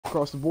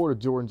across the board,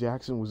 Jordan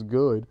Jackson was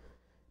good.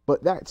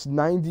 But that's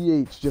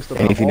 98's just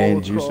about And if you all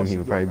didn't juice him, across he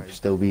would probably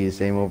still be the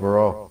same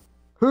overall.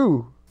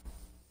 Who?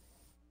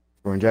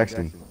 Jordan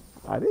Jackson.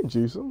 I didn't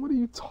juice him. What are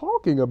you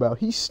talking about?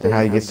 He stayed. And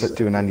how he gets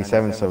to a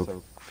 97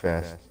 so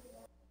fast.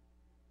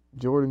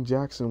 Jordan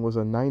Jackson was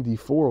a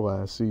 94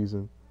 last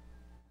season.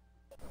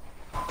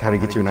 How'd he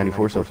get to a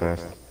 94 so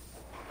fast?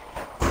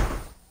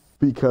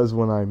 Because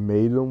when I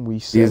made him, we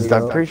set Because it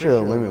I'm up. pretty sure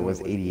the limit was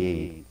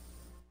 88.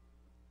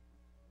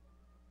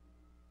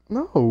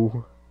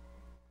 No.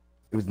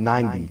 It was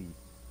 90.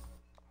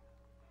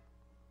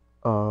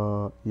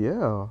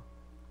 Yeah.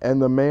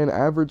 And the man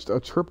averaged a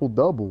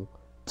triple-double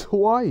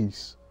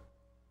twice.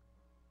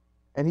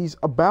 And he's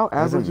about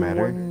Doesn't averaging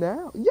matter. one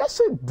now. Yes,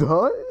 it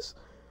does.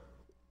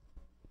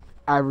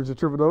 Average a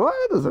triple-double.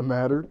 It doesn't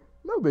matter.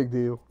 No big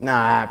deal.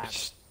 Nah.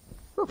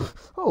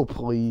 Oh,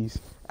 please.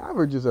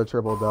 Averages a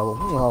triple-double.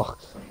 Oh,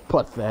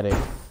 pathetic.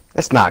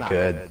 That's not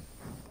good.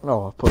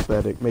 Oh,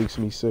 pathetic. Makes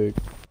me sick.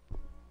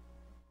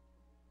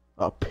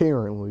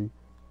 Apparently.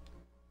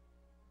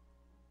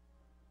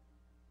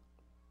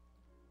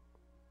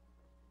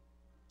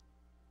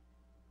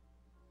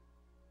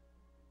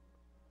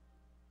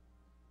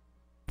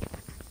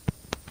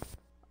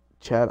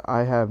 Chad,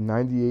 I have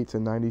 98s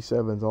and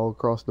 97s all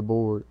across the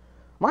board.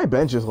 My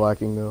bench is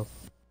lacking though.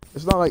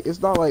 It's not like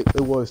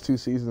it was 2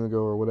 seasons ago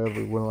or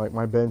whatever when like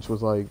my bench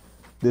was like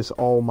this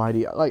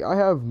almighty. Like I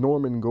have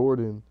Norman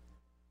Gordon,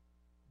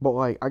 but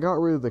like I got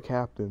rid of the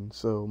captain,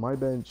 so my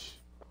bench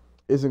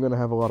isn't gonna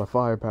have a lot of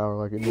firepower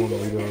like it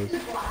normally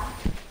does.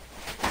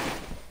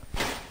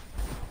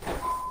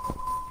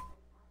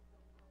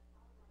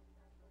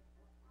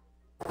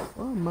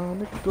 I'm on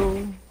the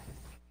go.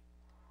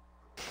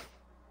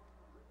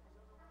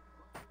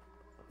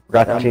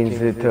 Got to change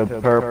it to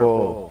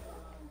purple.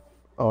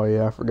 Oh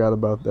yeah, I forgot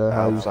about that.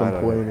 How he was Outside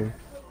of it. complaining.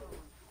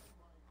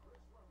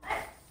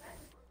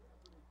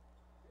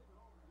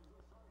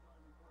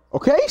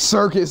 Okay,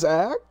 circus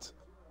act.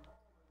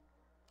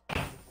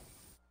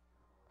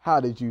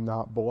 How did you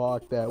not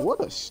block that?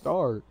 What a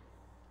start.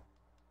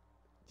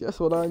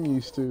 Just what I'm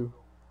used to.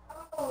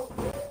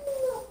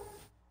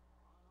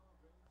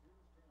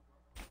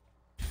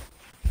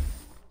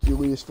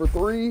 Julius for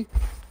 3.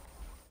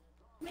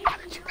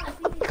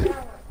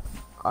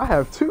 I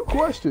have 2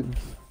 questions.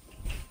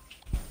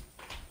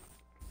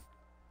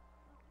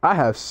 I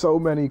have so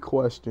many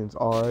questions,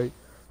 alright?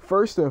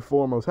 First and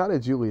foremost, how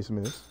did Julius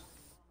miss?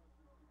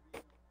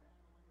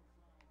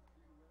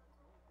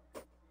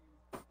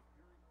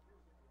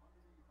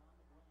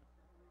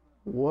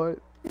 What?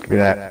 Look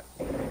at that.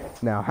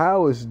 Now,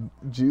 how is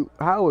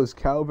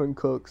Calvin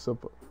Cook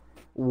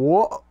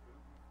what?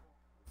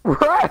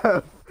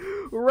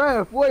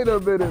 Ref, wait a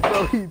minute,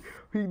 bro.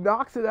 He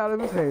knocks it out of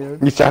his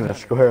hand. He's trying to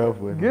square up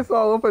with him. Gets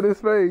all up in his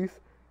face.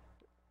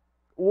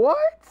 What?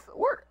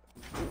 Where?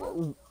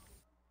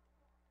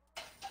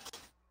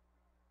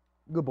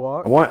 Good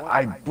block.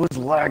 I was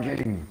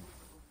lagging.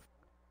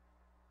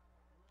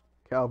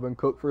 Calvin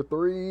Cook for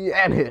 3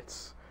 and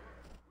hits.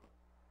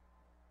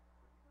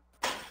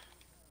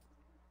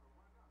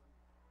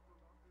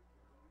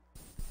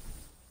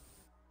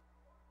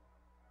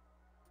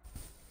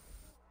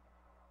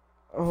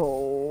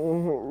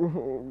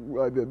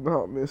 Oh, I did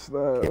not miss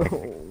that.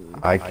 Oh.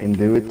 I can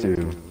do it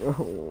too.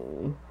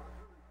 Oh.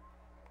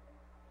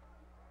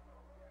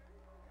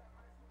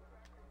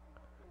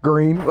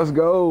 Green, let's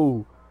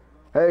go.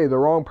 Hey, the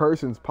wrong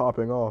person's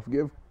popping off.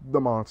 Give the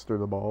monster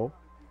the ball.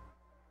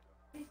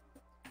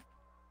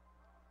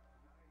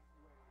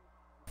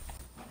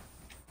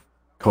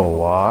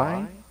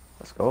 Kawhi?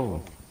 Let's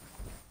go.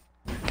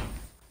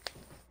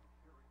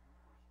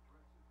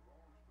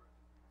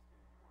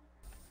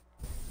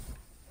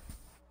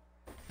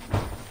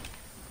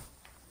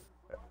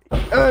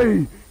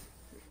 Hey!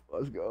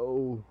 Let's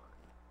go.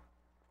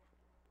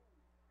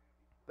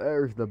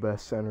 There's the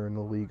best center in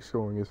the league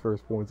scoring his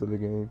first points of the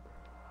game.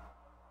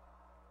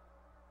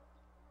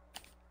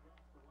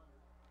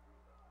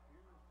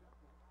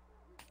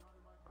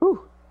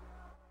 Whew.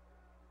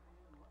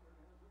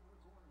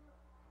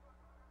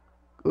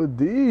 Good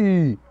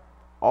D.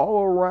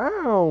 All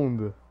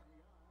around.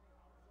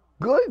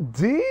 Good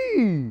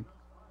D.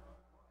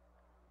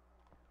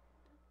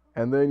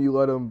 And then you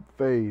let him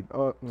fade.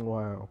 Oh,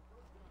 wow.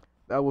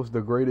 That was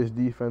the greatest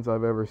defense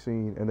I've ever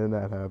seen, and then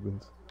that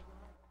happens.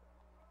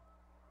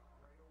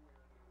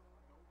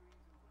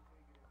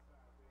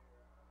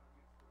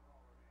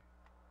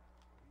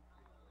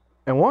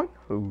 And one?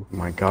 Ooh.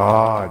 My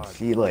God.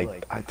 See,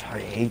 like, I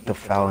hate the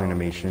foul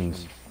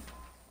animations.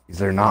 Because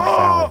they're not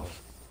fouls.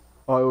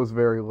 Oh, it was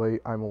very late.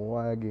 I'm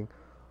lagging.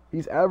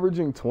 He's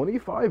averaging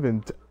 25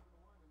 and...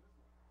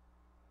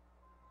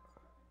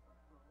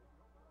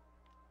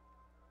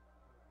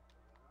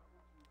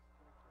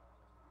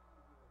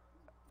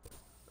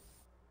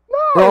 No!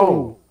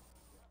 Bro!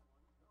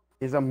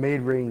 He's a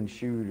mid-range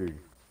shooter.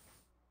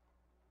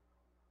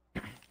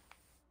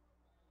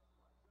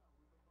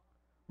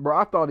 Bro,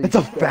 I thought he It's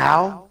a stepped-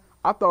 foul?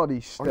 I thought he Are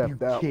you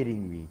stepped out.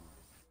 kidding me?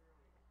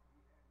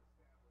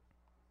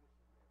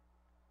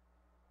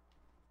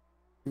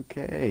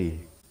 Okay.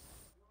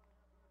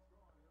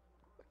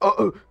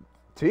 Uh,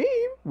 team,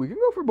 we can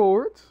go for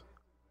boards.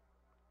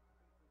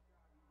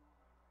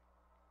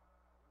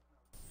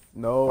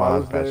 No, I Wow,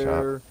 was that's a bad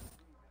shot. there.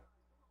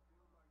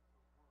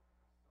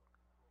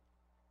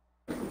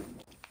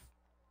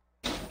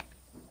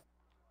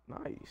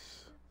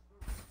 Nice.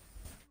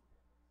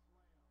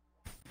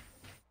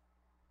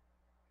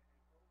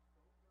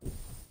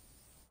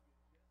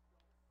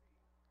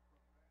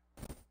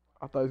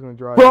 I thought he was gonna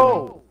drive in.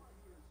 Bro!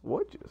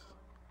 What just?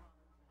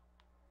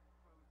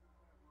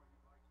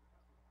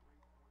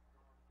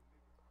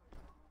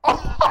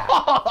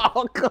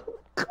 Oh,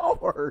 of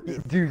course.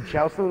 Dude,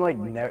 Chelsea like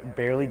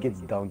barely gets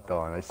dunked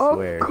on, I Of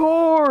swear.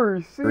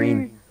 course. See?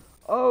 Green.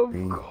 Of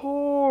Green.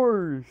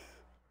 course.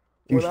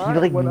 Dude, he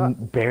like When I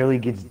barely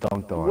gets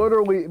dunked on.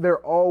 literally, they're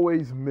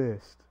always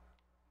missed.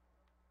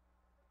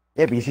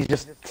 Yeah, because he's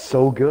just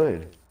so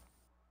good.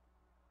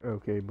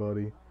 Okay,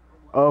 buddy.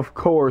 Of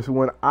course,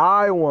 when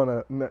I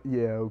wanna,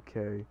 yeah,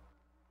 okay.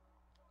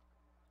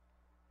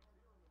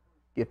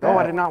 Get that. Oh,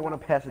 I did not want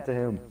to pass it to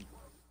him.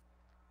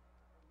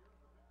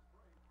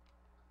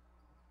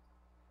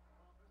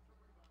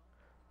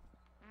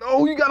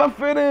 No, you gotta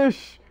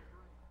finish.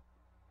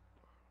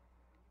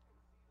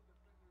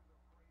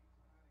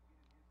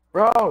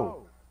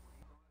 Bro!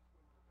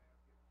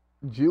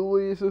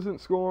 Julius isn't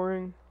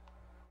scoring.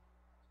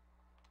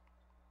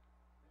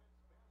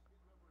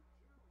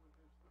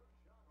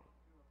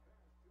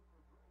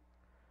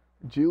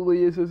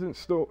 Julius isn't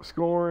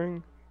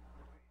scoring.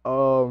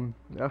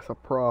 That's a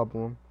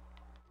problem.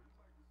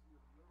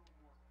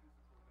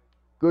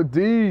 Good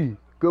D.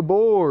 Good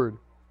board.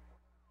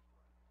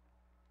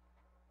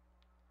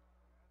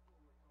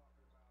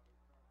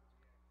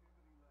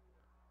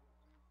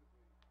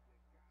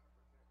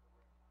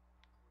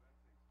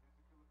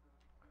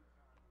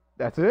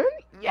 That's it?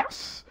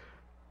 Yes.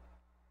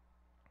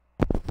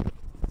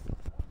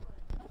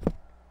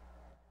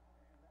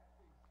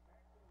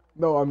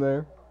 No, I'm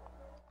there.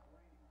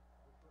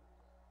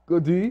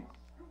 Good D.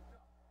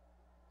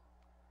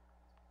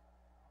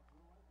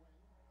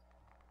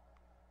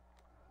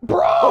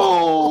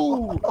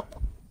 Bro!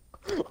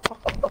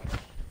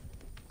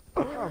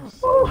 I'm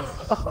so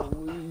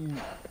sleep.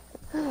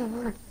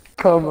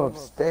 Come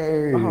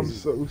upstairs. I'm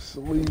so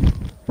sleep.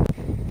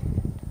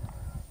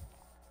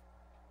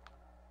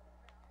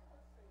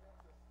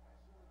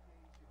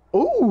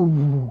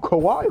 Ooh,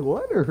 Kawhi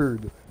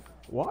Leonard.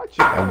 Watch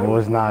It out.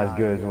 was not as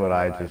good as what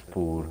I just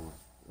pulled.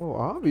 Well,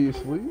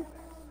 obviously.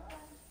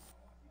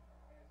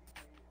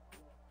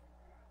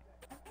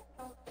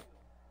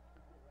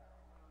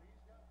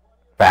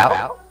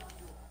 Foul?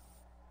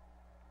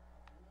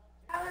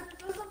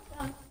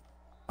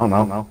 Oh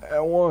no.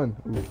 At one.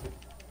 Ooh.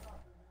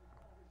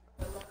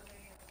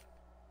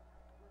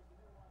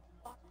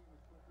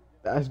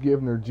 That's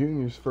Givner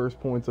Jr.'s first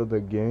points of the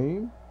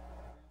game.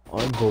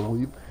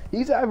 Unbelievable.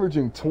 He's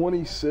averaging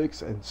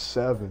 26 and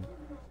 7.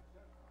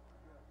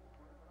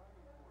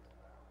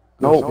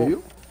 Good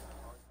steal.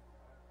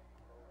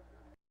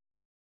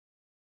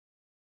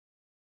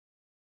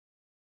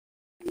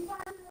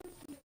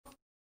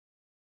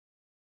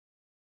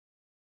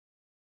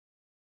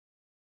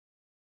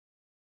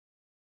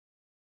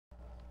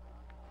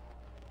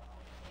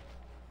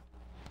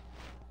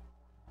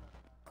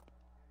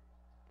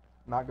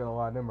 Not gonna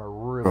lie, them are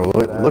really Bro,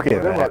 good. look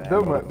at that.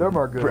 Them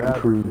are good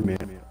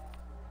improvement.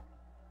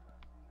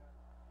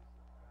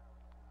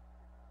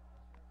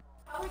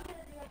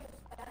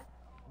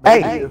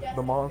 Hey! If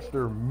the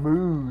monster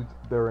moved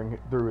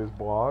through his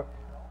block.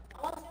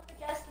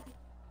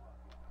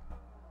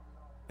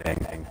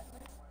 Dang.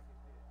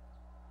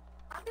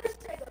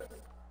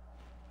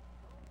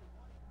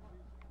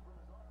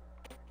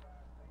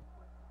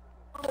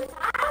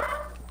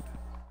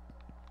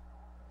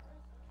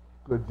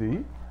 Good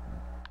D.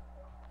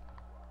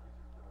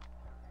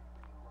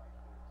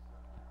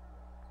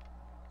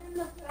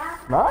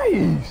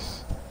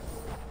 Nice.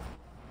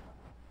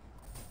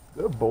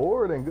 Good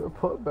board and good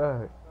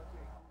putback.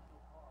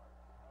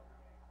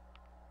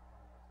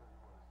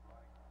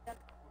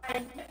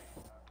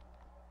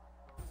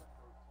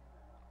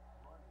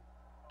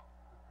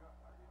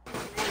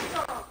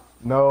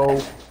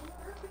 No.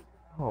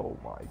 Oh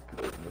my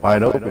goodness.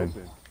 Wide open.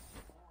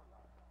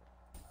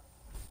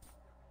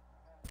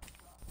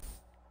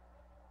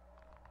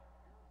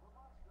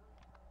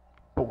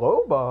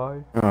 Blow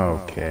by.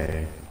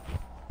 Okay.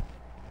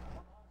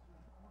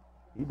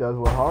 He does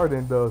what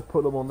Harden does,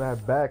 put him on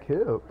that back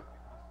hip.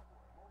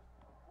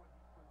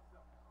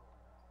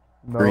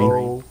 No.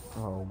 Green.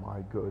 Oh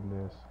my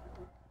goodness.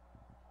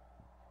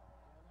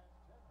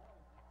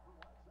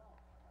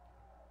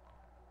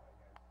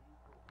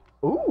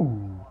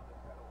 Ooh.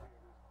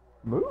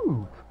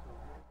 Move.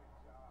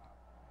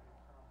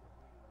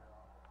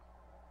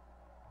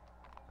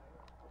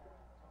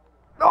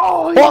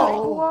 Oh, he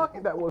didn't block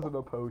it. That wasn't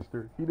a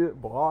poster. He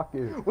didn't block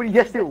it. Well,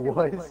 yes, it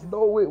was.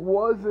 No, it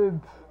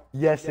wasn't.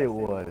 Yes, it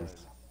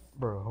was.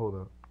 Bro, hold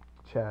up.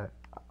 Chat.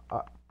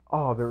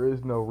 Oh, there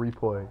is no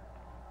replay.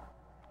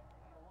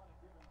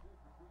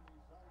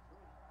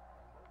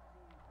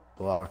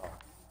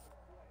 Block.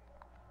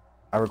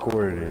 I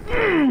recorded it.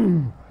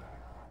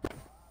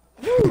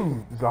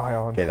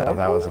 Zion. Okay, that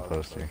was a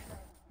poster.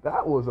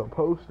 That was a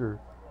poster.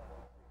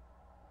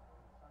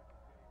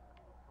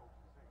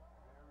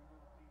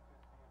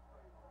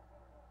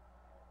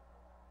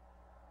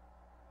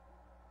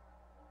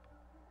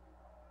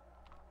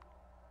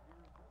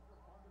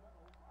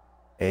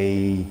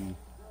 Hey.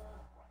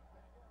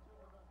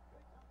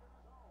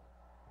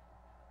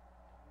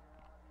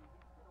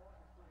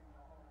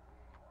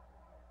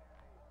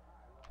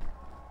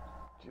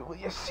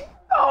 Julius.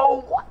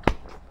 Oh, what?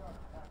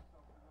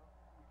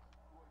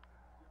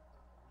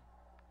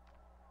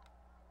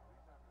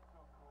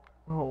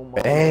 Oh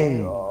my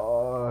Bang.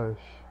 gosh.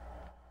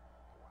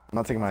 I'm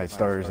not taking my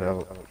starters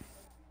out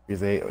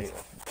because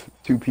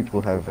two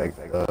people have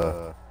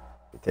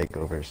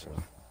takeovers. So.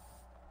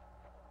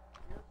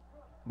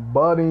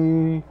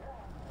 Bunny.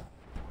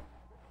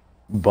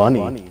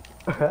 Bunny.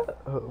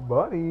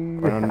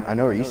 Bunny. I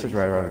know Easter's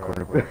right around the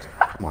corner, but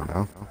come on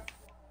now.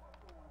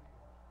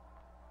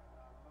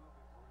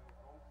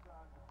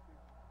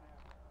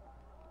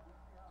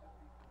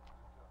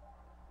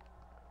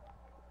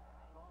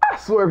 I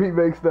swear he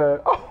makes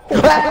that. Oh,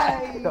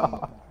 Hey!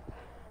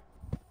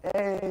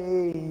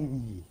 Hey!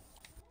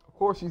 of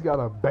course he's got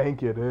to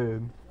bank it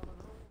in.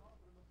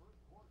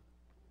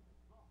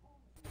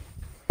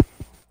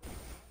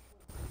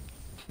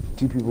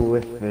 Two people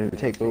with their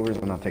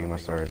takeovers. I'm not taking my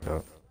starters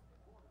out.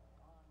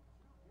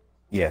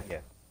 Yeah.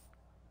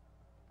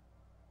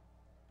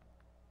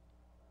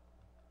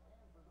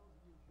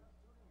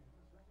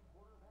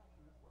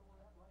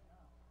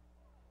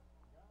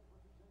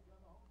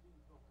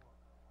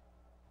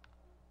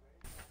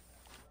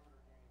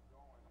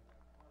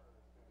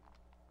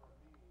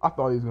 I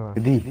thought he was going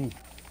to. D.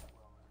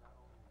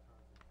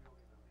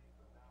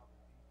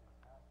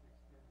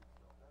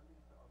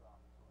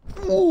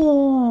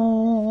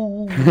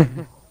 Ooh.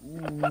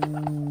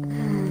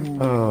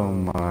 Oh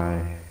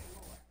my.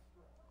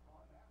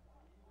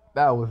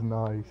 That was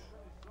nice.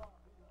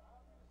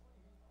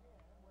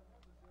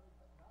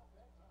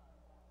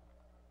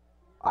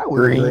 I was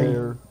Green.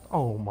 there.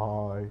 Oh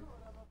my.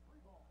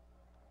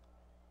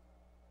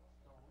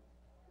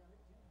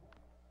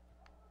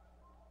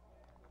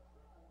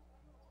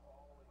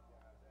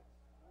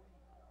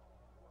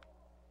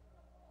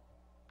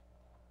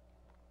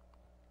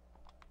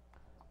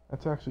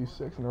 That's actually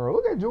 6 in a row.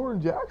 Look at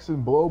Jordan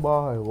Jackson blow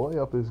by.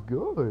 Layup is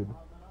good.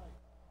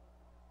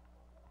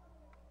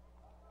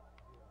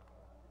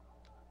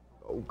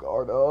 Oh,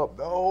 guard up.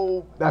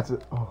 No. That's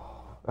it. Oh,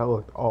 that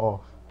looked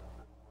off.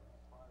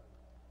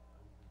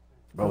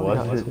 Bro, He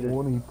was got it?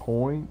 20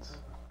 points.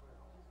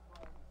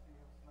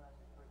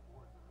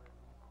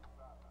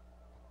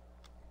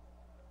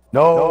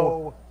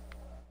 No.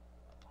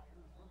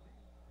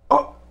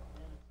 Oh.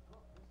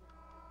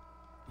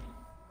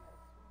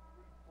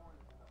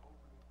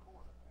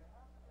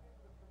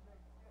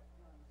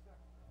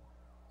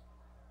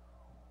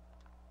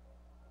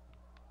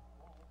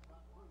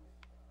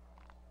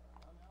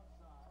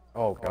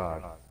 Oh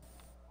God.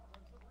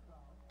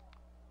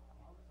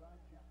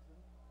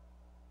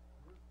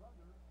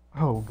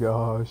 Oh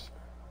gosh.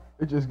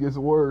 It just gets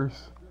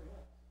worse.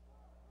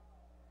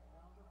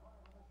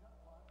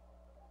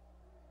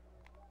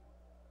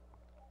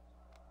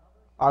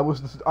 I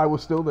was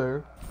still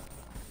there.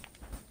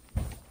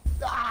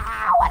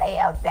 Ah, what are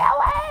you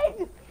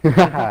doing?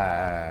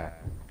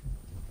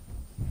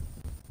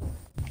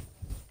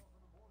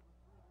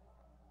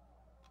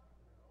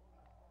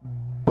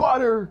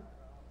 Butter.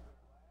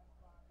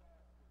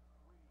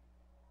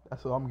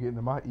 That's what I'm getting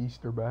in my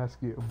Easter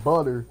basket.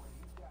 Butter.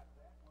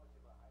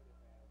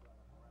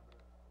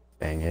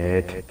 Dang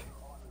it.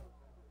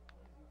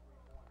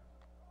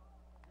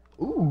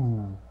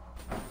 Ooh.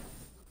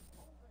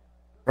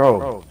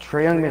 Bro,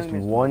 Trae Young missed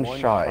one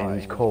shot and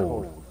he's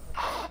cold.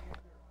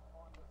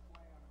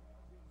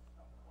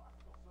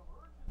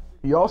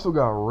 He also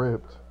got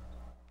ripped.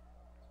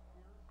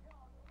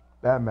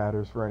 That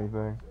matters for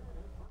anything.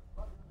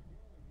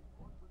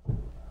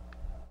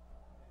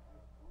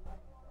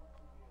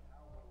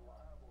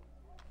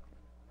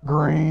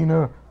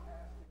 Green.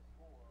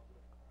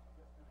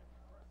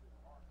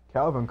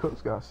 Calvin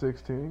Cook's got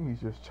 16.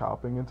 He's just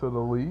chopping into the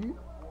lead.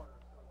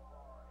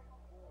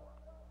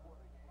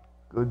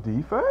 Good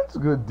defense.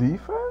 Good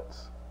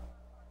defense.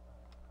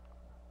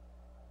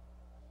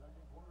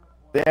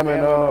 Damn it,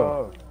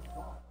 no.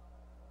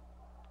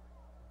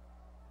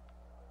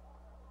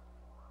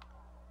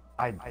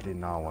 I did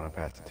not want to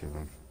pass it to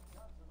him.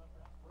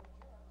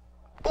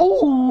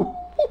 Ooh.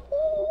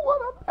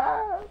 What a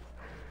pass.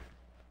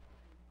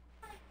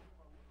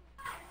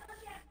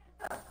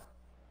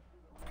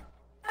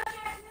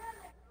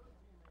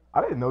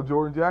 I didn't know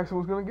Jordan Jackson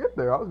was going to get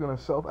there. I was going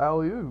to self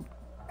alley-oop.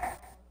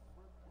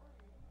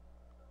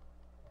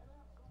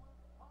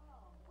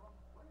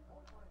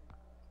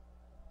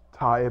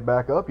 Tie it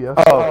back up, yes.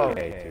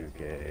 Okay,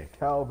 2K.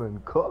 Calvin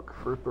Cook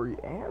for 3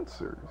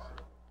 answers.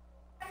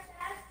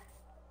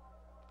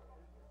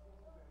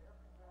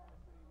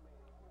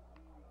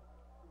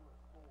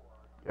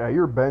 Yeah,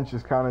 your bench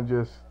is kind of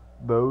just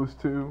those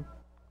two.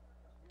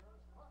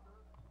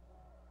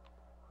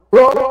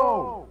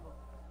 Bro!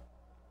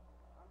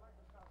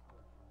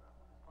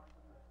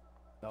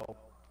 No.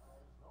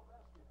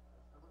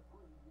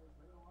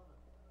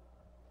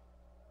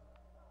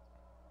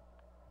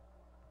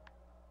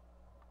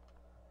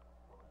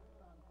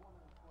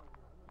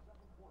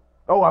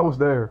 Oh, I was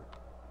there.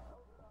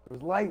 It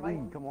was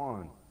lightning. Come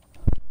on.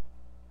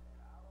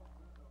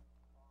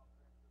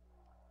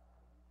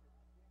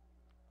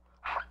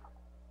 How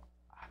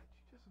did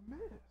you just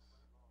miss?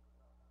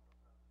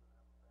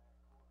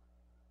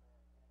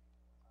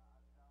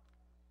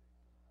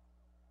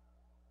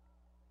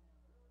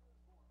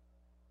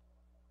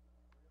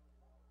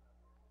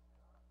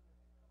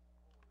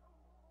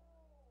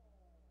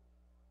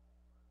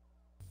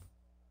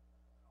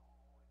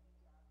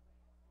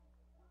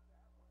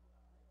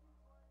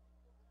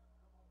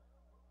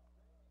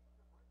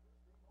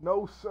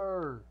 No,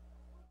 sir.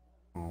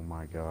 Oh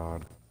my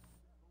God.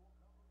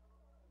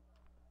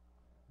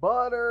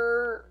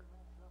 Butter.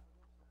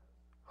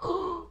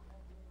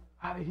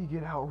 How did he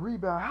get out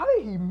rebound? How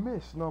did he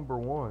miss number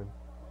one?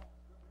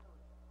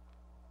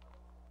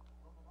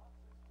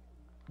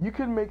 You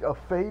can make a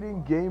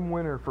fading game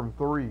winner from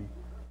three,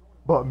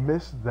 but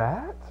miss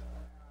that?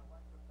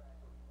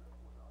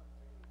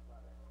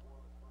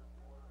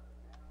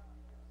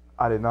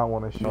 I did not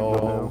want to shoot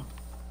him.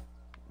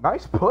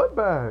 Nice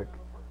putback.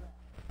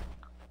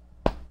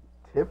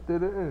 Tipped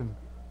it in.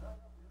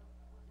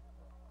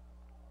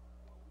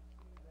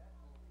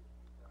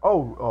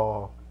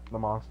 Oh, the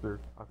monster.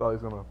 I thought he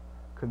was going to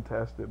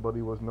contest it, but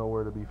he was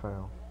nowhere to be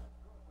found.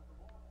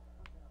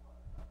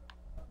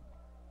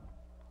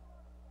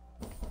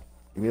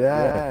 Give me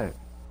that.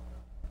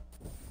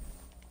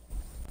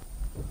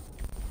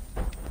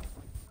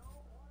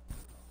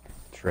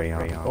 Trae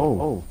on.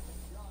 Oh.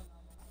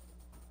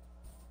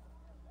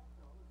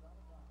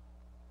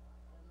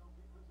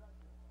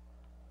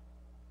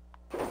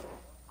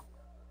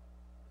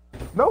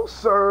 No,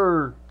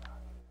 sir.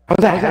 How's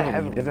that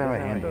happening? He doesn't have a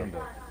hand up.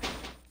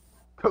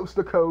 Coast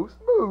to coast.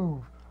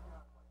 Move.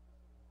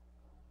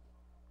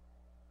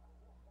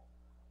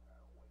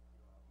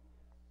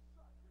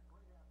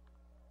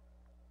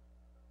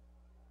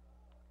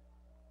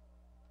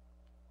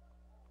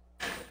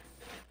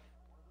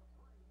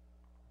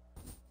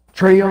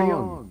 Trae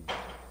Young.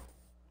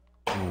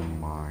 Oh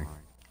my.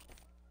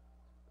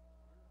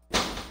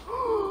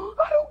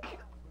 I don't care.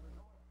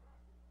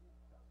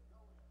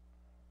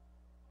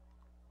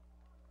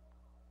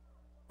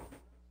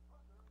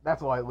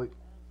 That's lightly.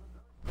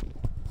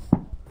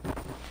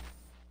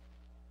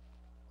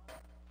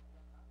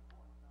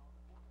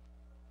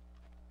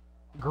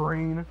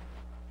 Green.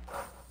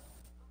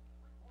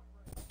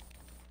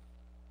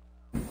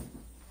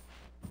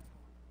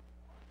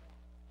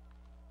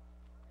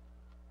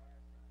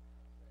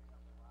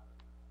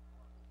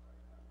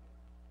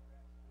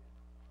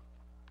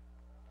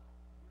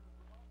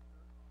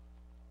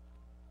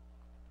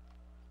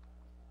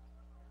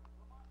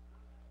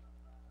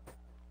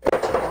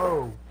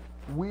 Oh,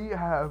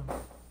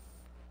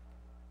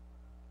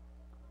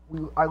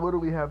 I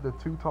literally have the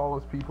two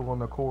tallest people on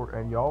the court,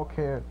 and y'all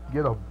can't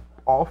get a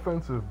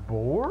offensive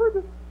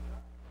board?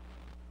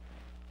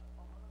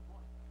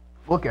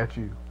 Look at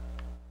you.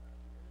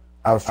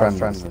 I was trying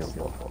to steal the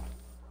ball.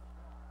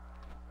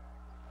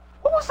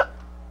 What was that?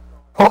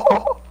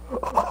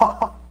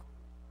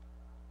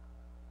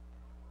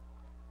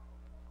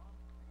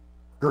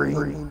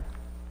 Green.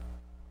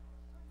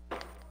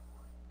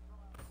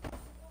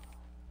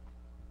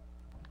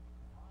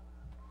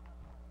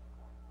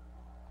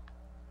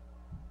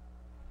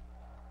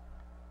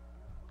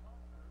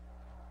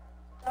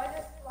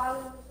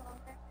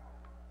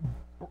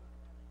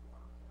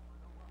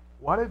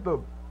 Why did the...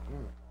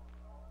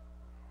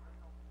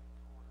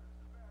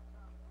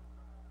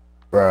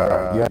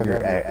 Bruh, you have your,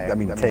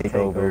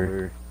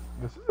 takeover.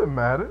 This isn't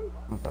Madden.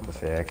 I'm about to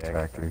say X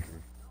Factor.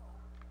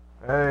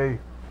 Hey.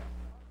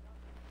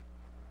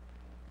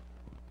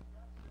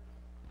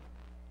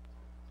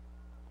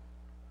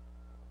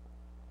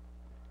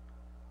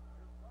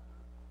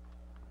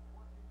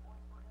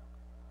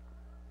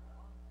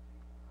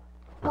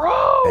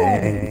 Bro!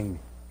 Dang.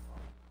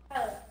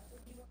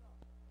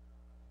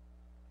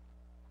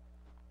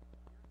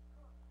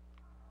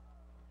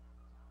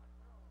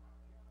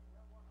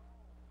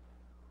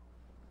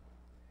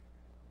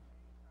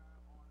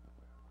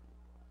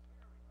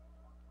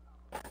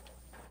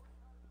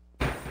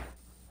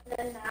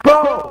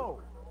 Bro!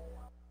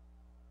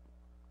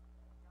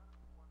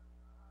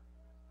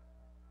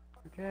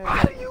 Okay.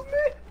 How do you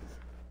miss?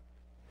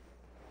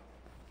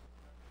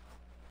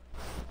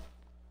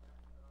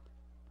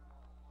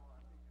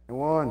 And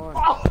one.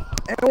 Oh.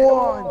 And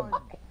one.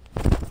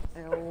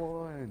 And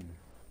one.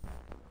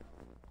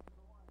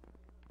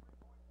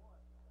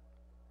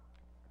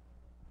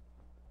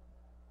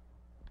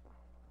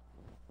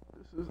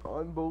 This is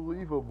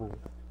unbelievable.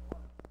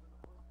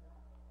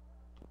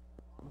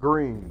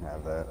 Green.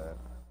 Have that.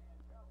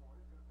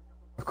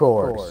 Of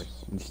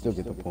course. You still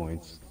get the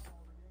points.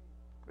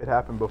 It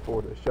happened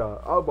before the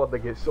shot. I was about to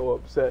get so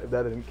upset if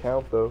that didn't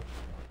count, though.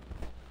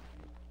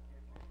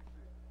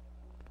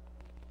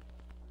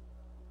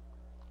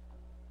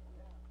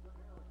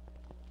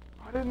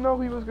 I didn't know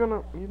he was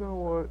gonna. You know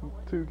what?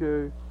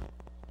 2K.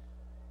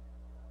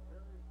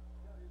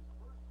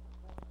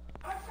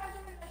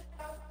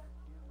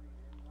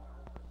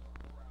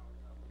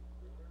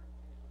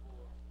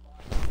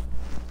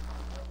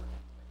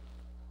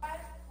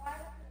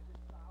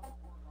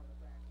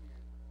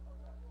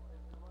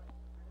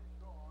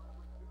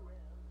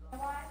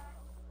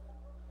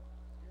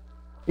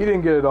 He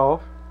didn't get it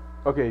off.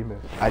 Okay, he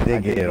missed. I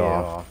did get it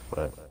off,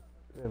 but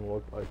It didn't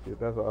look like it.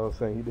 That's what I was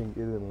saying. It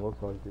didn't look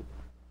like it.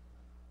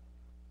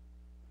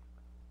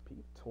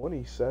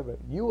 27.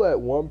 You let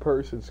one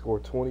person score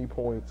 20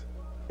 points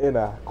in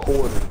a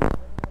quarter.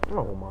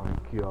 Oh my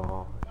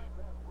gosh.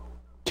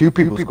 two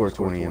people scored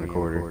 20 in a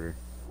quarter.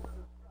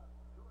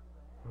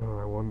 Oh,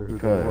 I wonder who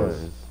they were.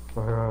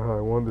 I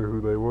wonder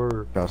who they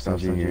were. Charleston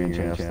Jr. and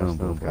Charleston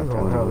both got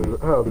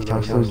How did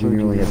I Charleston Jr.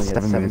 know? only had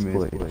 7 minutes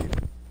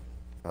played.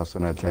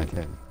 Charleston had 10.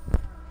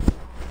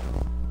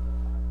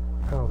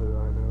 How did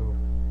I know?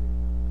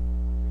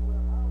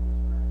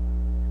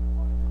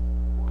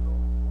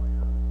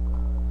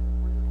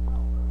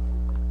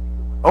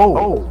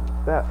 Oh!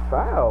 That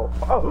foul.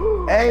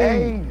 Oh.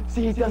 Hey!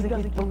 See, he doesn't get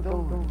dunked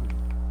on.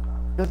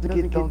 Doesn't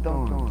get dunked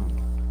on.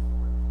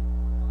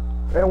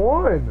 And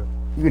one.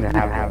 You're gonna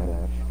have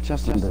that.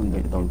 Justin doesn't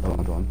get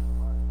dunked on.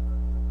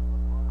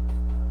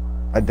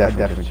 I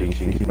definitely think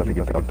he's about to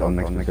get dunked on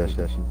next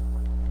possession.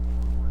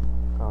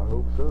 I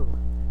hope so.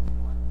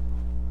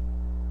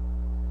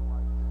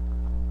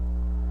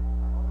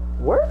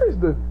 Where is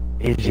the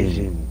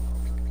Asian?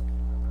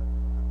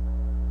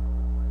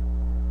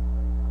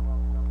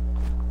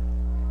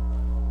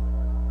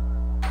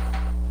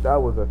 That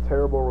was a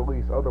terrible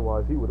release.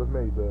 Otherwise, he would have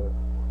made that.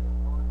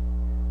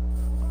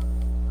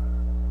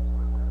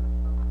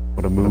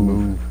 What a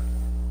move.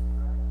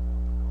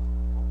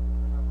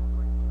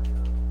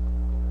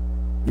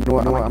 You know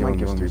what? I might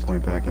give him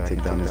 3-point back and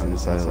take down his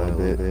inside a little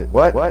bit.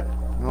 What?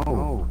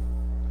 No.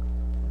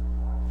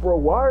 Bro,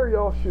 why are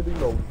y'all shitting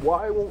though?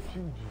 Why won't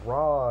you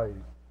drive?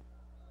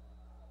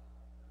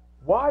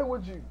 Why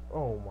would you?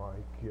 Oh my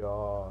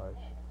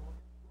gosh.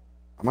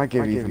 I might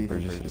give Ethan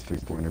Bridges his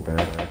 3-pointer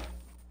back.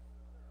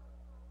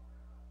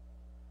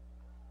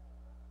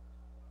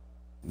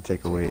 And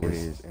take away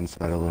his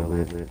inside a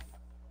little bit.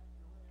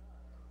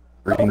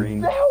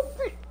 Green.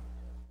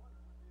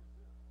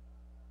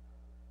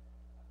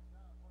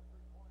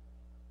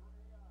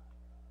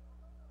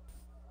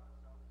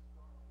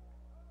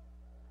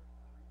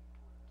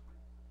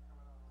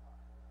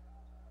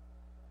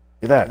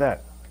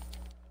 That.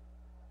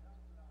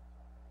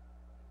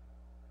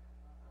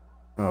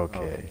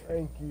 Okay. Oh,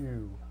 thank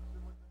you.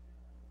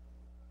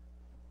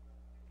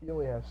 He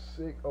only has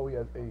 6. Oh, he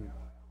has 8.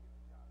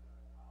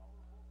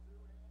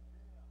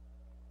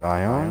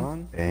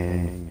 Zion.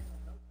 Bang.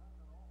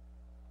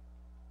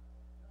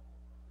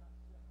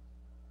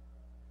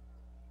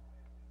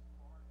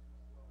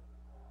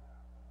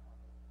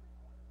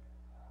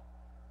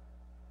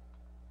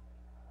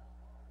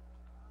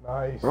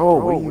 Nice. Bro,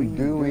 what are you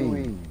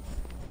doing?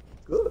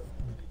 Good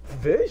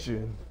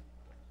vision.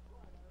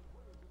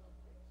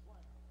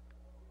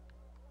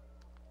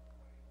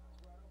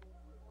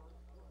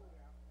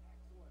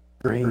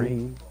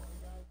 Green.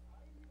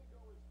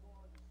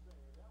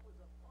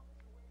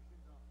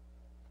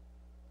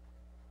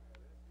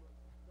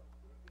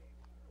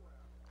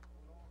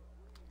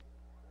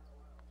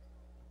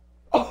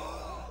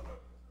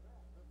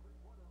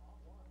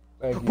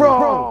 Thank you.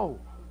 Bro!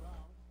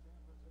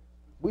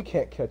 We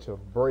can't catch a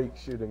break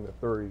shooting the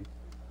 3.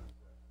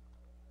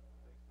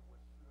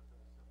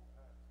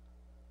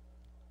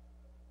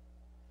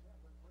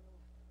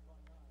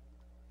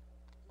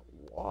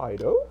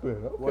 Wide open.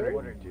 Okay. What are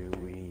you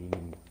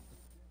doing?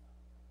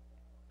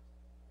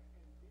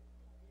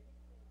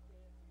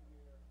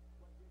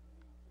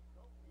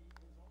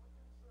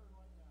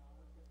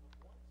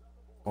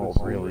 Oh,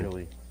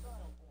 really?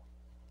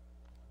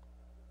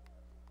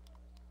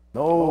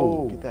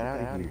 No! Get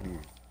that out of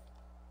here.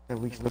 That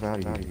weak stuff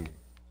out of here.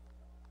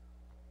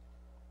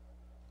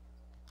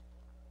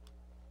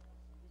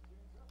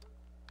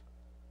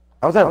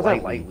 How's that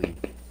lightly?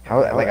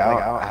 How?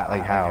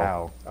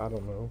 How? I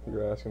don't know.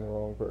 You're asking the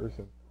wrong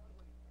person.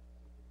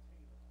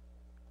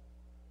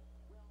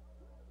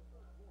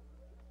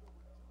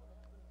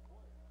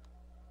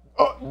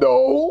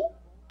 No!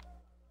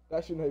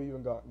 That shouldn't have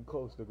even gotten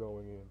close to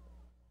going in.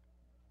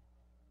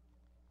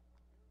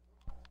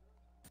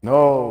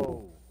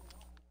 No!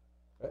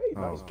 Hey,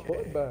 nice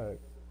putback.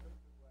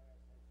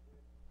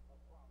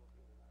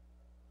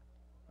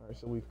 Alright,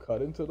 so we've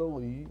cut into the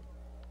lead.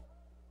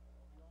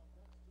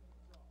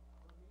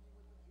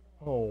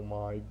 Oh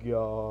my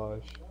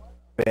gosh.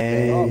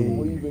 Bang! I'm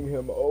leaving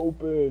him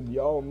open.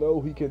 Y'all know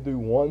he can do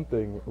one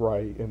thing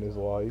right in his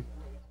life.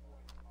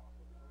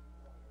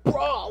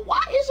 Bro,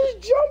 why is his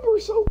jumper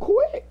so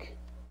quick?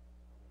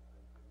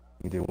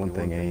 He can do one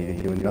thing and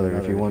he can do another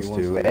if he wants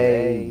to.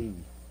 Hey!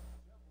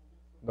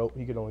 Nope,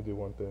 he could only do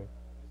one thing.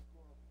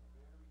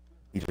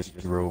 He just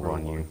drove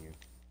on you.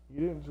 He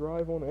didn't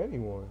drive on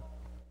anyone.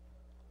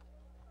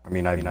 I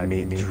mean, I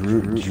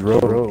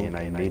drove and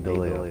I made the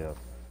layup.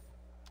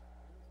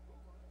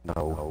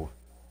 No.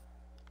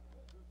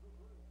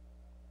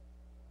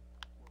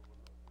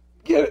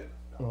 Get it!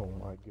 Oh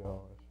my gosh.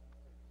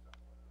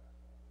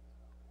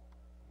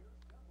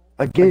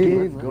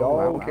 Again,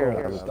 Y'all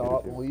gotta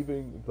stop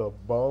leaving the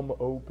bum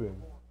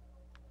open.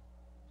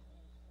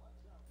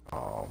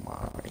 Oh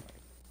my.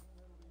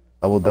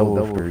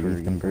 Double for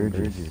Ethan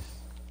Burgess.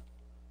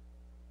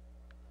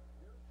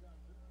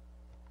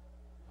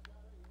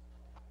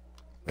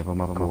 If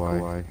I'm up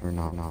Kawhi or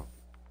not.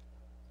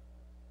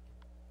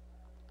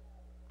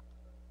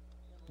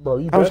 Bro,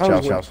 you How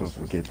best supposed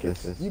to get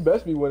this? You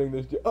best be winning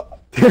this. What?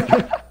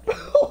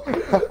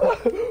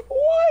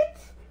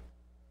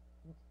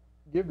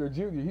 Gibner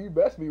Jr., you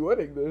best be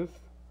winning this.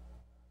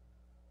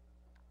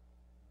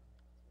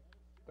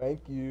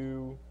 Thank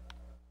you.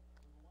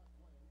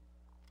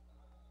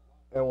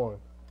 And one.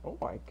 Oh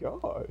my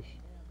gosh.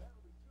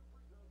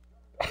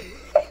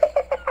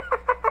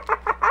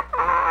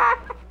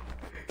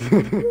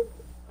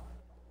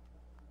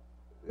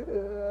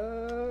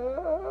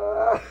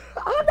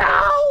 Oh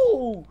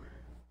no!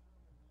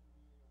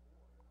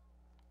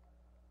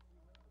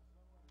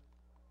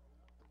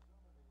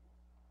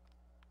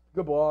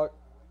 Good block.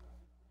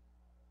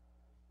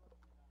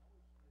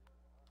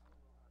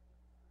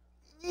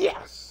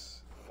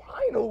 Yes!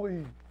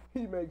 Finally!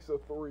 He makes a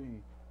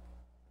three.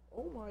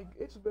 Oh my,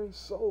 it's been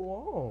so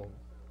long.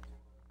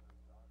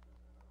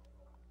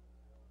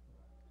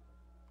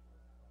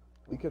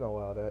 We can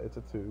allow that. It's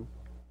a 2.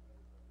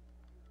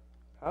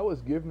 How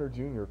is Givner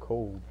Jr.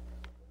 cold?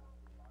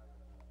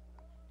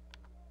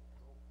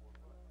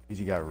 Because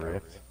he got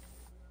ripped.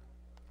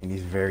 And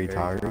he's very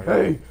tired.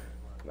 Hey!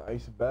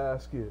 Nice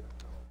basket.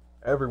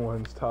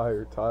 Everyone's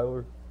tired,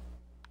 Tyler.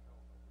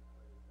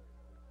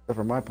 Except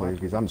for my player,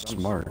 because I'm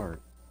smart.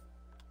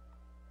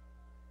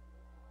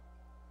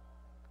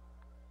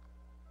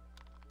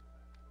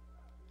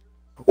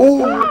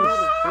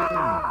 Oh!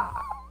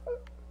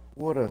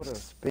 What a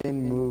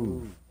spin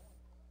move.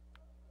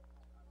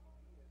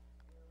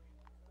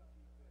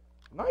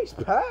 Nice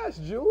pass,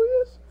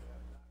 Julius.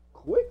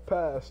 Quick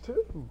pass,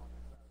 too.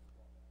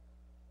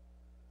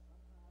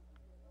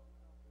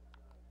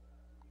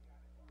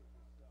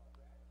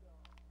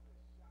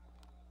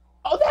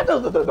 Oh, that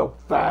doesn't no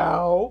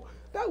foul.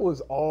 That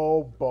was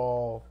all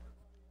ball.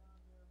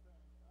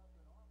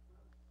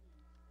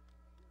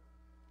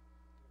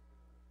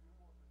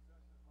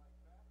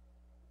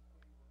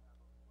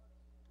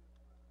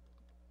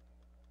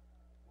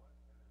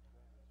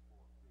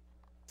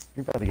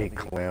 You're about to get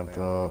clamped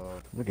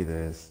up. Look at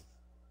this.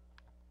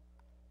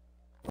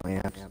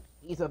 Clamps.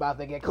 He's about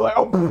to get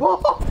clamped.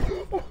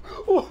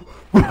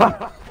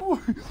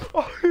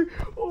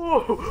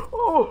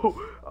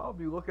 I'll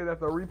be looking at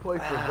the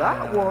replay for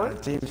that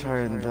one. James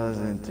Harden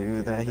doesn't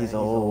do that. He's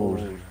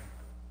old.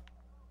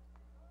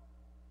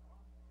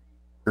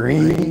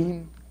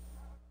 Green.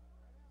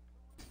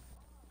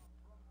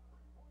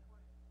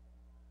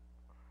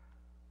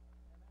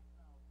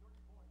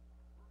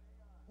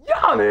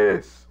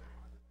 Giannis.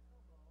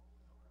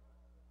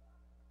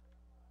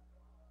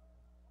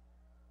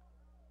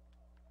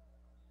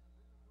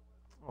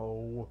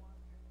 Oh.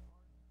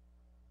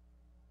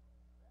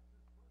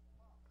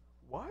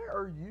 Why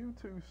are you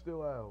two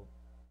still out?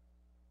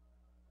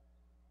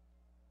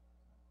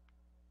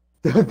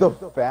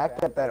 The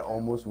fact that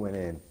almost went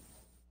in.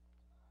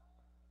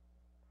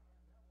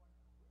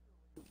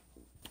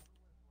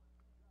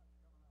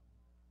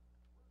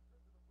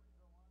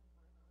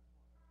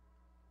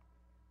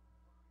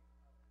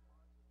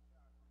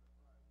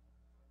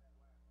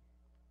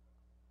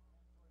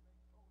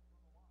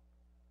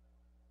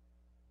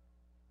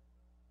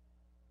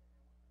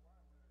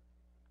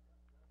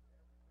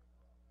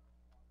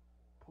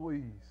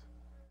 Please.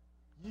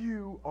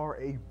 You are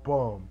a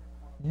bum.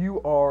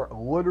 You are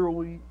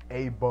literally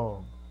a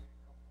bum.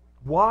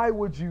 Why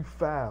would you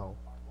foul?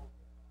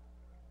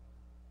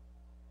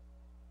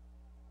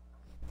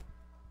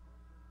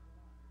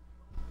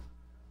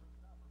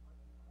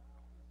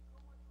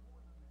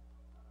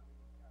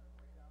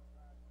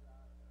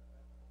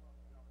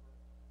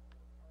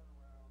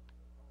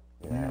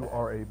 You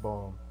are a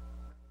bum.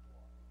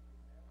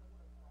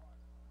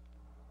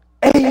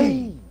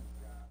 Hey!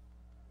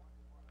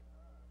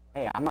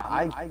 Hey,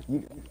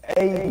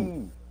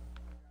 hey!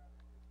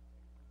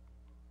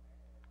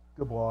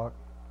 Good block.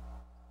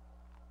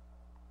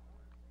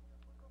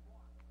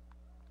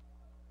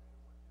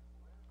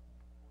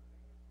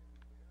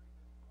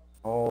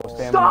 Oh,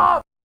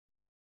 Stop!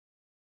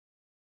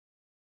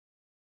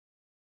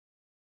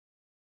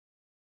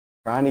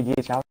 Trying to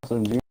get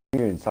Charleston Jr.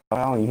 and stop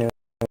fouling him.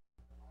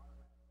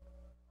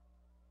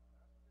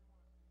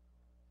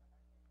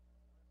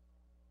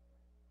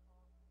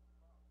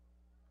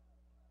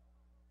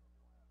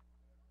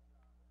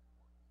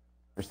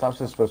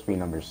 Verstappen's supposed to be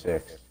number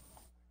 6.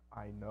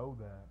 I know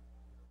that.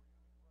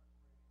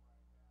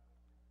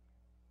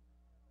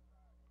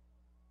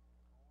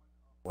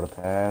 What a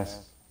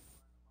pass.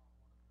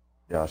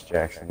 Josh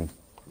Jackson.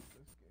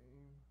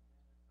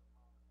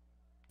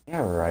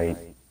 Yeah, right.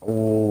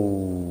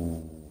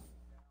 Oh.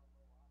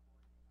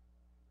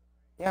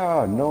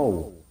 Yeah,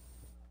 no.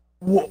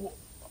 Whoa.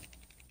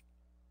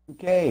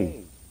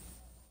 Okay.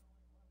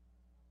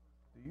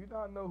 Do you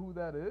not know who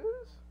that is?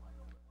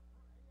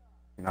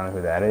 You don't know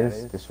who that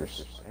is?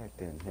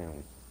 Disrespecting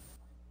him.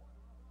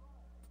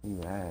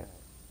 Who that?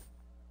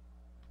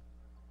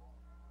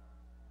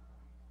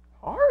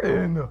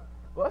 Harden!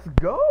 Let's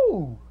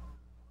go!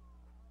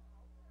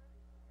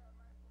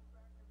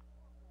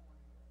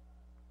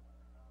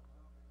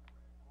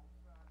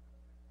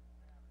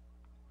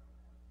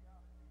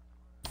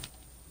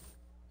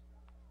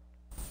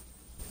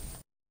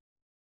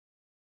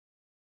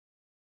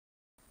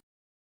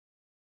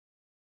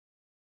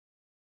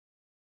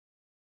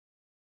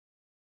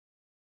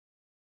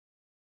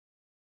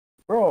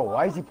 Bro,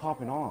 why is he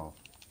popping off?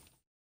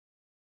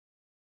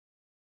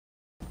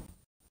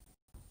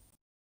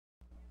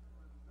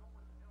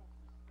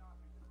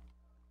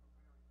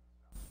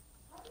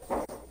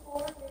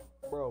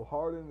 Bro,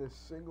 Harden is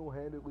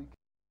single-handedly...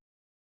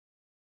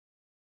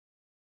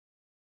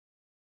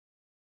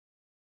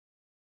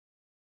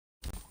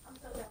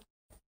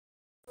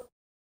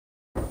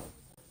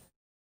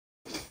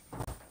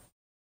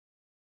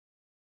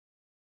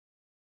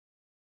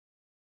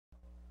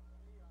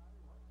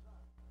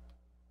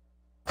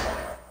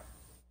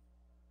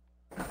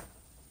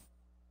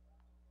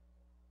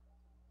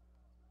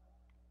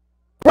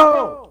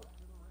 Bro!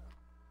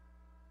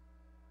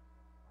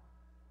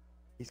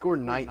 He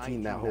scored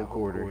 19 that whole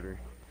quarter.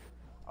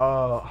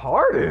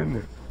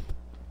 Harden!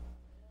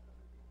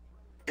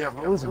 Yeah,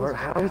 bro. It was hard.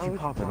 How is he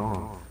popping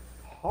off?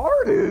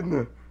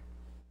 Harden!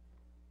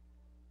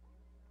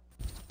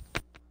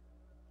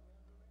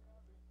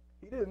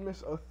 He didn't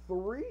miss a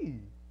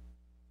three.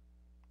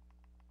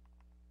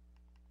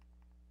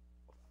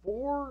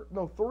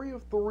 3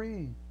 of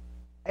 3.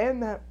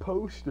 And that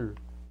poster.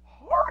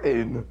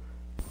 Harden!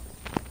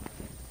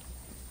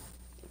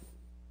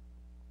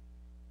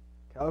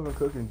 Calvin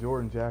Cook and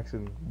Jordan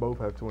Jackson both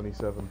have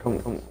 27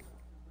 points. Come on.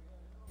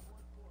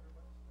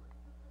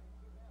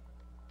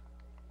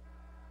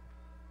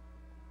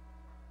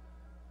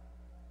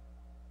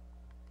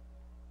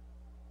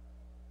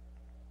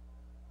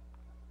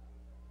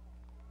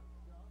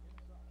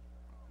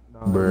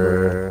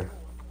 Bruh.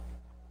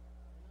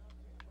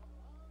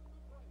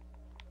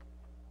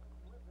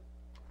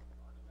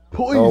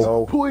 Please,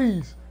 No.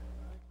 please.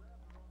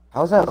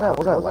 How's that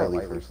lightly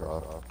first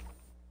off?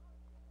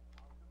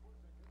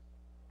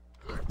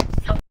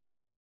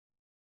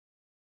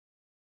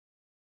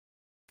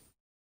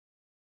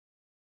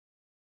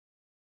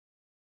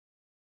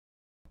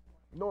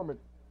 Norman.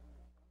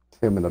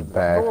 Him in the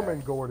back.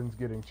 Norman Gordon's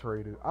getting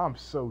traded. I'm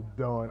so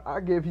done. I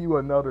give you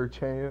another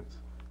chance.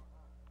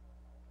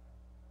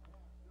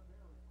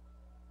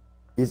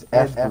 He's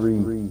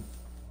F3.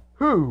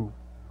 Who?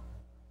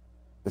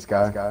 This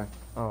guy.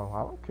 Oh,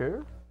 I don't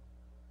care.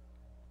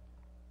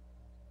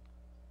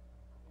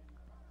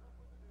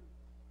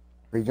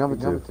 Where you jumping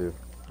to?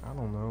 I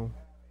don't know.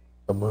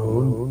 The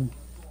moon.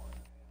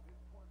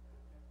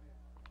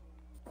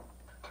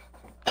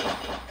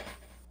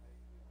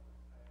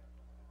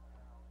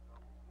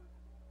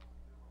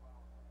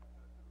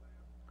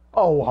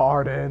 Oh,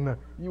 Harden.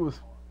 You was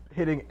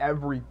hitting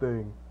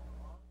everything.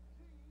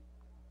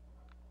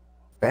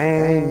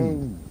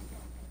 Bang.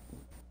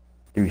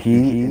 Dude,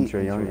 he and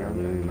Trae Young are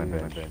literally my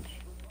bench.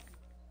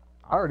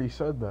 I already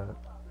said that.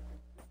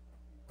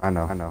 I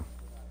know.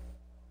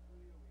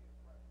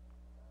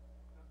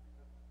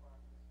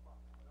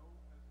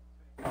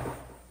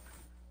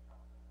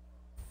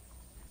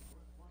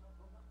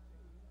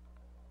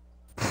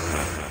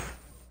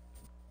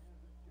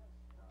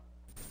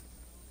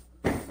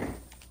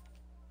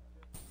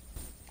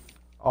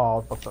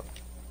 Oh, what the...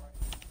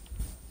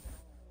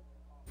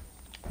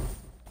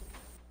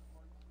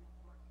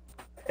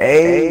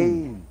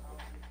 Hey.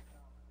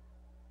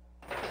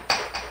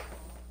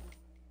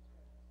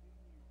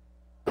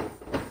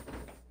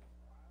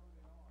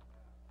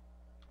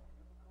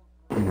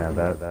 Yeah,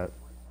 that.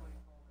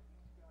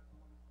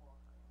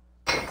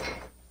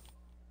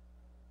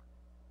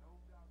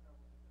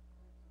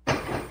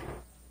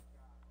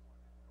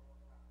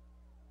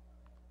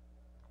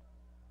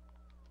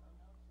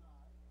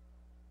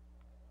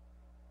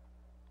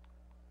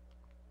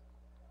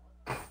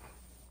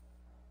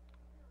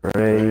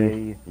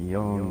 Trae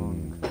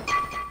Young.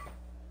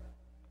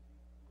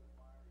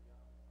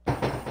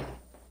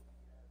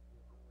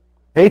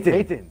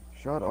 Hayton,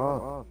 shut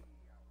up.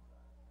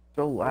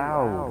 So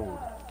loud.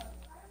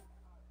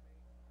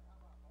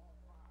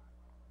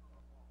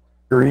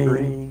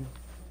 Green.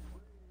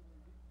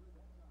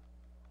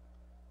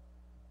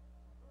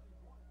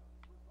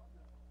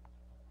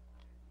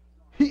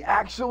 He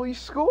actually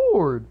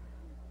scored.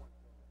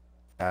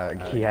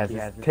 He has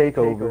his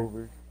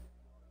takeover.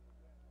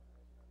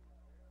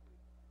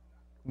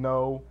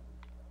 No.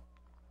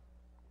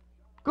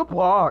 Good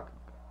block.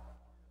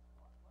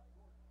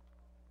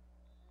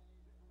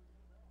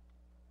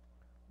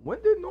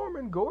 When did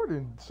Norman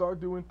Gordon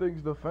start doing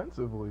things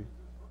defensively?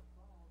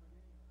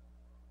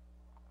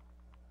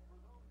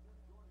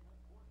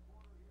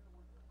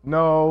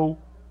 No.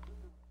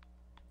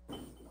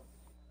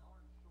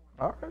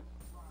 All right.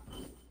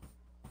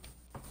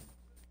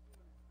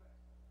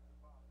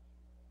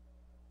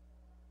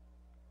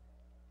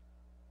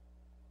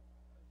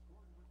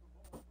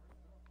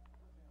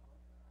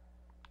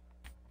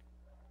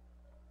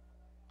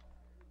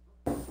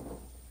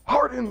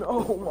 Harden.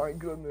 Oh my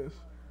goodness.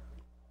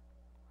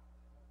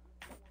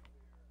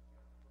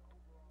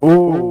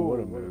 Ooh, what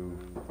a move.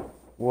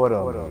 What a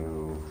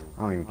move.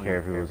 I don't even care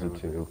if it was a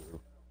 2.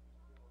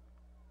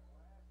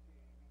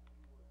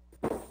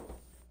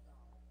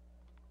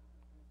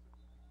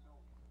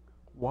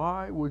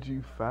 Why would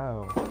you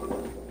foul?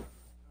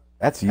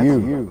 That's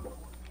you.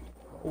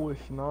 Oh,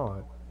 it's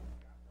not.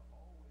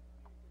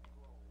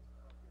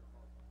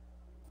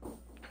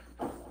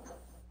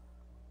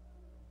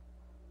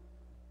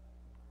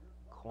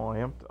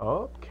 Clamped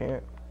up?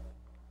 Can't.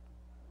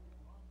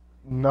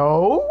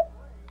 No?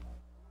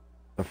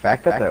 The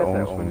fact that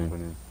almost went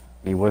in,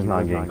 he was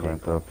not getting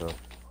clamped up.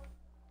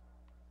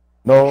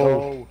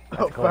 No.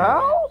 A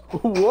foul?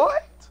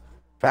 What?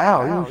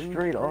 Foul, he was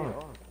straight up.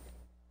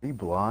 Are you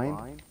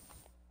blind?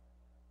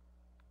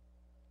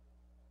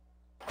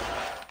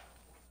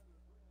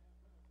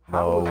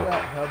 How was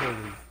that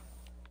heavily?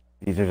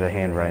 There's a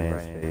hand right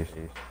in his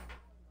face.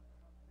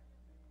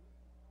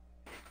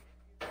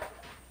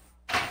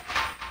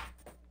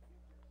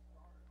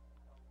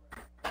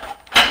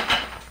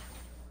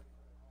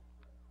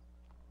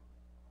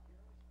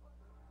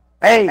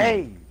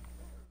 Hey!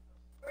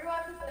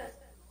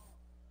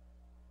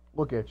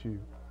 Look at you.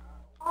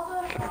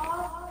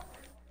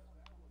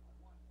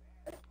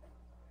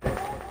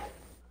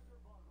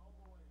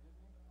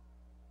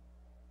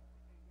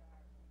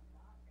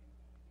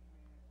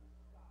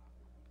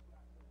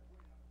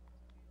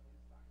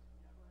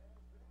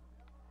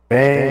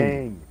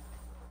 Bang!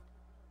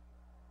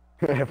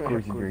 Of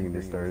course you're bringing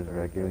the stars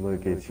back in.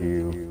 Look at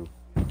you.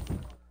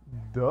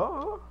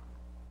 Duh.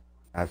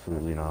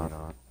 Absolutely not.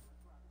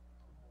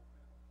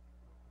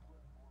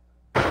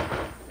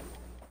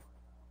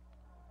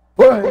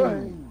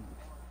 Bang!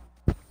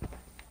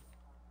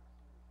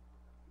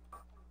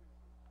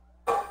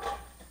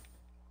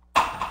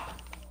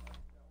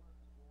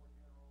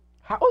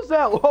 How's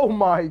that? Oh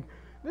my.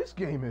 This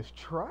game is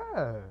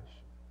trash.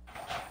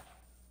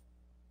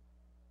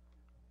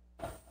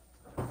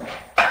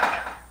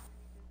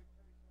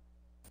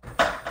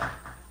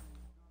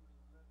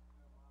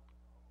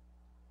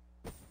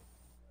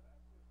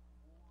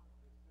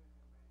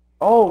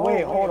 Oh,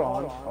 wait, hold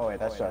on. Oh, wait,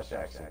 that's Josh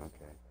Jackson. Okay.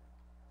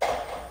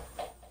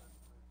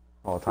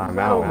 Oh,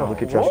 timeout.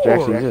 Look at Josh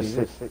Jackson. He just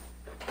sits.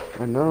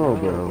 I know,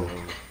 bro.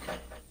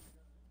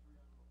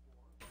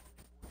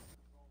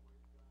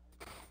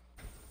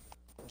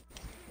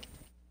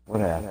 What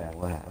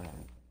happened?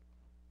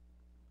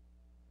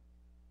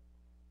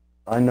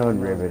 Unknown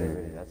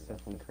riveter. That's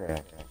definitely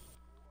correct.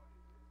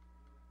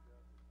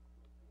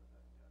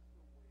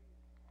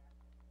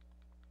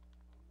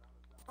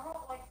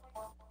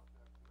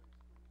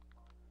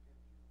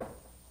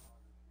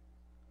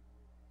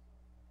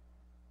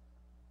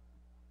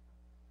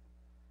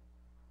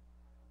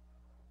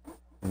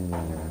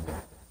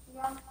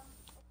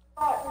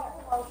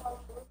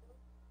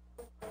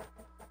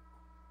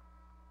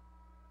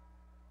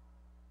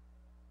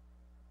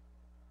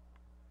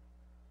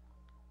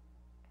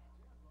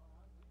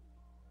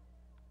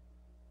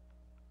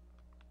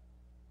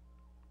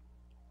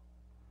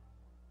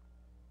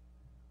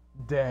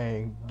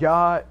 Dang.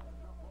 God.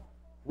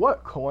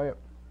 What clamp?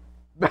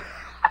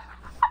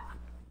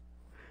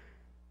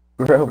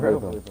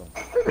 Bro.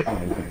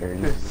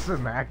 Just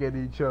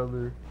smacking each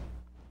other.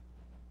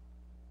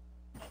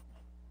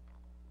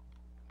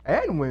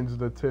 And wins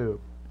the tip.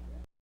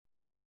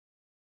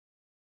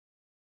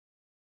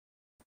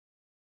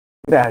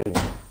 Get out of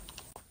here.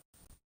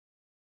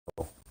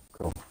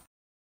 Cool.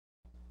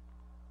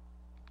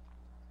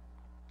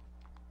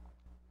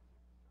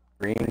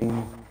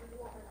 Green.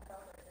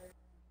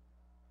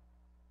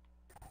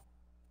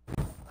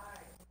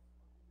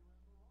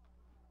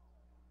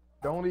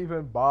 Don't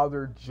even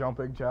bother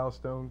jumping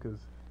Charleston because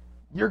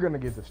you're going to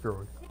get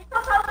destroyed.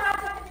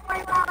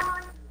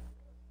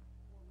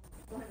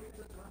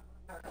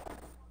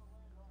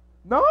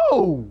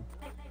 No!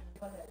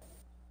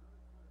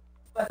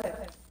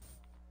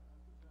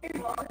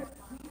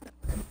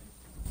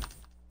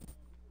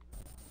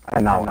 I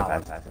know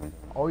that's happening.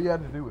 All you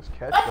had to do was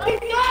catch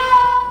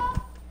that.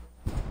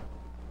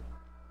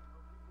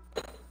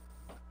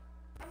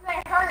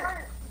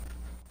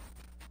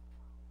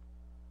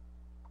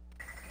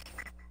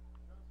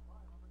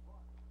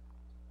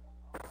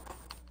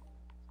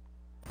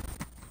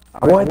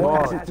 What?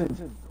 Pass it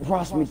to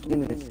Ross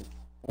McGinnis.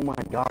 Oh my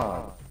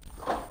god.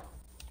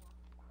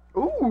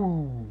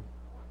 Ooh.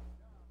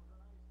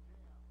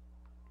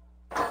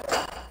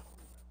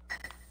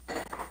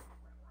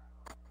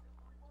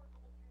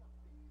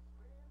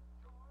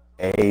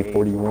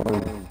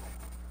 A41.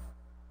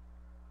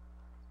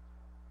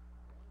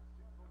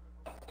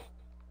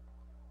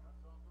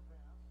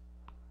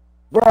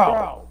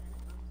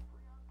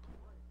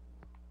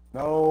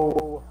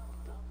 No.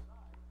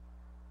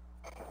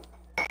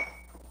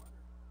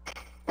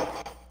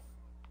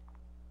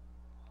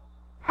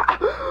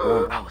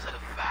 How was it a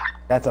foul?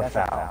 That's a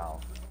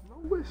foul.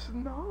 No, it's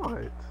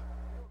not.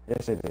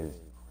 Yes, it is.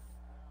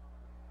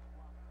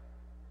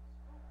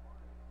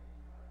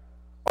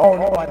 Oh,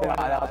 no, I did not.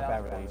 That was a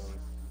bad release.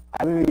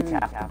 I literally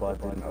tapped the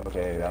button.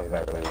 Okay, that was a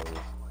bad release.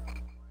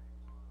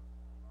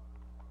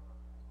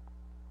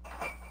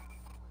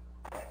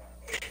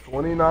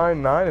 $29,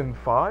 9, and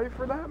 5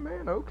 for that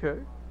man? Okay.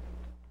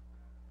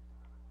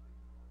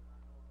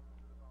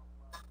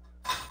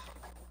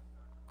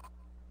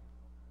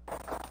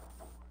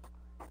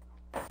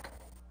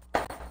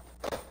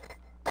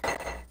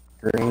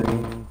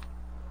 Green.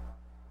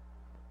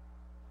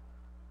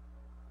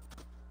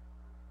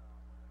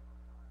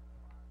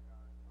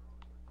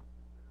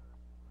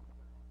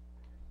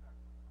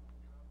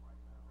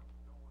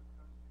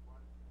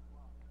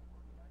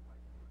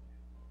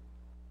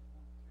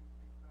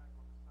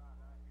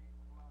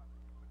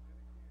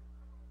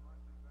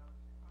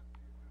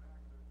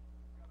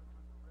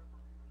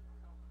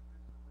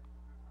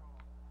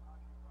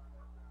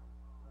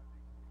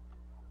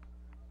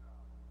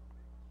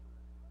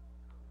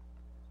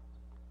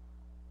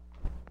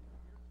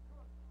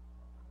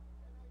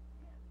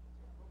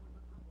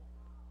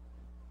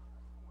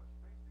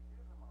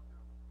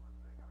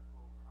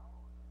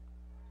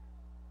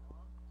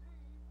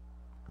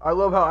 I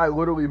love how I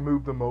literally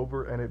moved them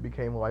over and it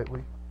became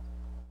lightly.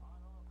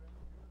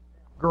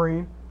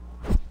 Green.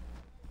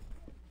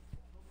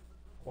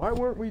 Why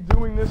weren't we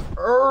doing this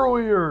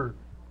earlier?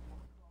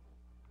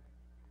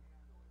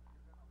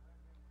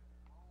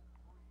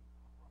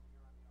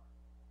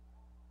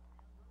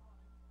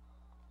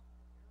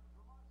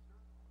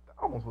 That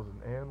almost was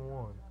an and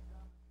one.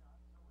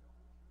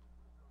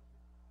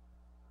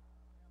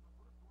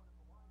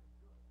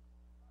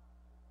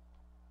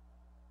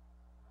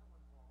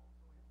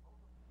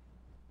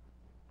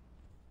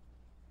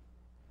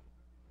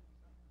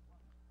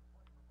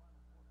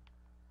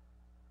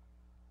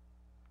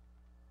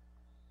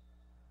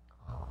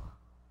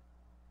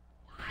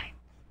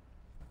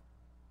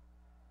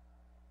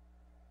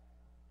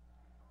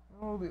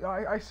 Oh,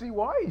 I see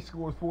why he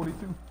scores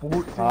 42,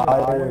 14.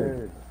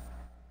 Tired.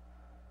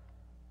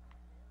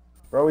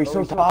 Bro, he's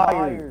so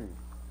tired.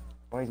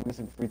 Why is he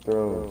missing free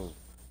throws?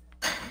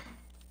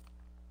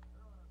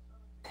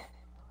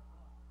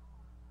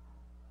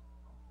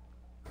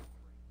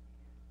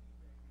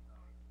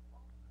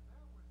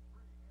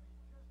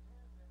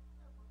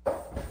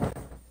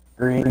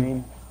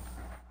 Green.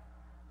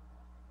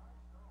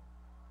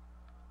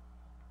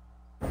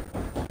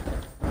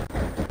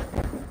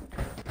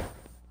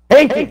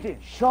 Hey,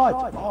 shut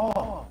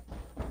up.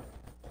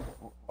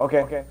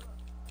 Okay.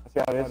 Let's see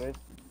how it is.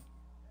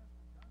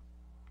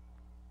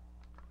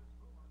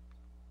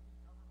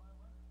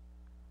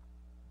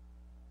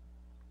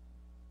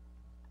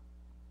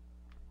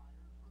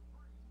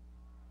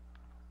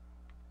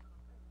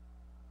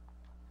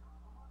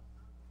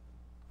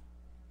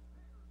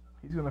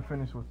 He's going to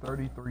finish with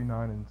 33,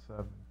 9, and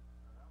 7.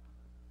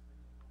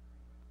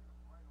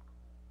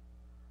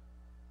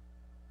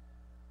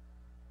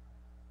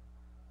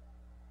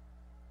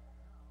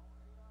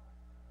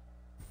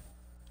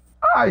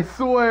 I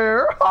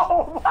swear.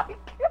 Oh my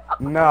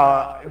god.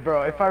 No,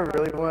 bro, if I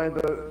really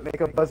wanted to make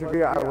a buzzer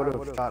beater, I would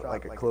have shot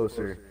like a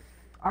closer.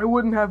 I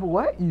wouldn't have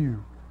let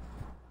you.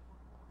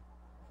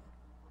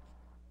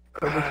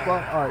 So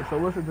despite, all right, so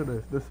listen to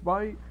this.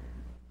 Despite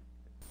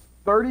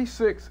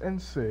 36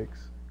 and 6,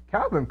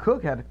 Calvin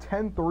Cook had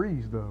 10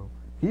 threes though.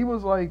 He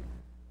was like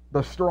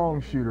the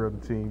strong shooter of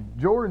the team.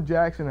 Jordan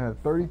Jackson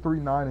had 33,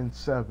 9, and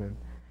 7.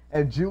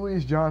 And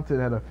Julius Johnson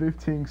had a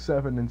 15,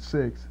 7, and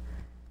 6.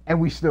 And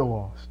we still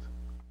lost.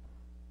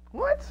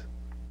 What?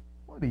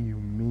 What do you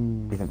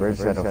mean? Ethan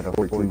Burgess had a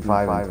 14,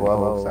 5, and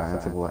 12.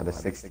 Scientific had a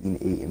 16,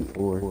 8, and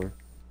 4.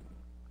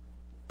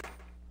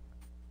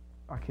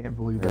 I can't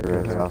believe that. All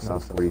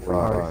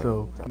All right,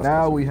 so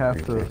now we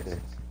have to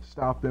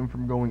stop them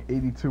from going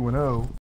 82 and 0.